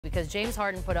because James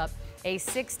Harden put up a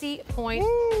 60-point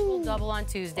triple-double on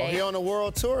Tuesday. Oh, he on the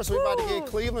world tour, so we about to get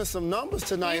Cleveland some numbers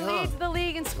tonight, He leads the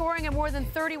league in scoring at more than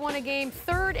 31 a game,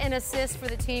 third in assists for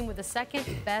the team with the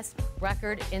second-best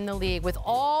record in the league. With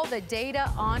all the data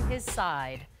on his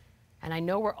side, and I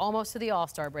know we're almost to the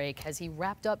All-Star break, has he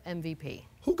wrapped up MVP?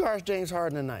 Who guards James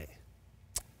Harden tonight?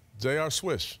 J.R.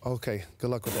 Swish. Okay,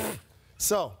 good luck with that.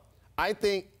 So, I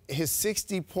think his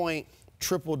 60-point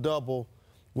triple-double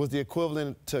was the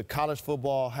equivalent to college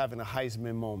football having a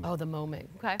Heisman moment. Oh, the moment.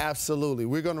 Okay. Absolutely.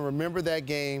 We're going to remember that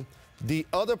game. The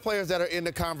other players that are in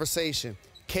the conversation,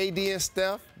 KD and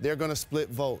Steph, they're going to split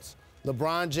votes.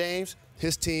 LeBron James,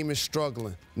 his team is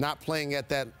struggling, not playing at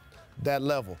that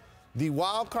level. The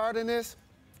wild card in this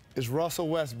is Russell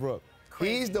Westbrook.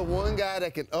 Crazy. He's the one guy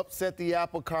that can upset the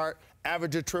apple cart,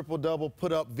 average a triple-double,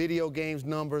 put up video games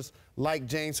numbers like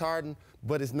James Harden,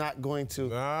 but it's not going to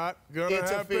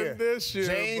happen this year,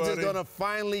 James is going to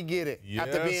finally get it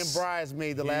after being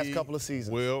bridesmaid the last couple of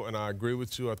seasons. Will, and I agree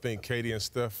with you. I think KD and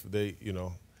Steph,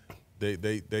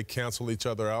 they cancel each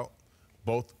other out.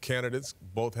 Both candidates,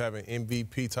 both having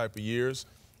MVP type of years.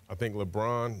 I think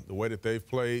LeBron, the way that they've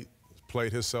played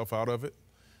himself out of it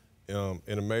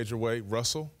in a major way.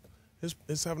 Russell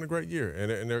is having a great year,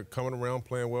 and they're coming around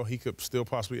playing well. He could still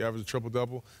possibly average a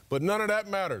triple-double, but none of that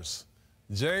matters.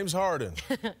 James Harden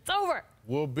it's over.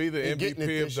 Will be the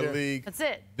MVP of the league. That's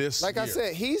it. Like I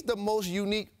said, he's the most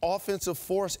unique offensive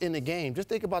force in the game. Just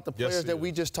think about the players that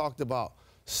we just talked about.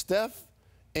 Steph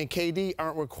and KD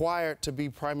aren't required to be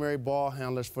primary ball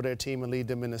handlers for their team and lead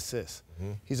them in assists.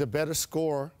 He's a better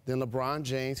scorer than LeBron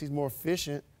James. He's more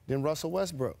efficient than Russell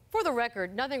Westbrook. For the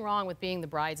record, nothing wrong with being the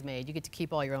bridesmaid. You get to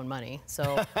keep all your own money.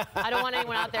 So I don't want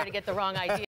anyone out there to get the wrong idea.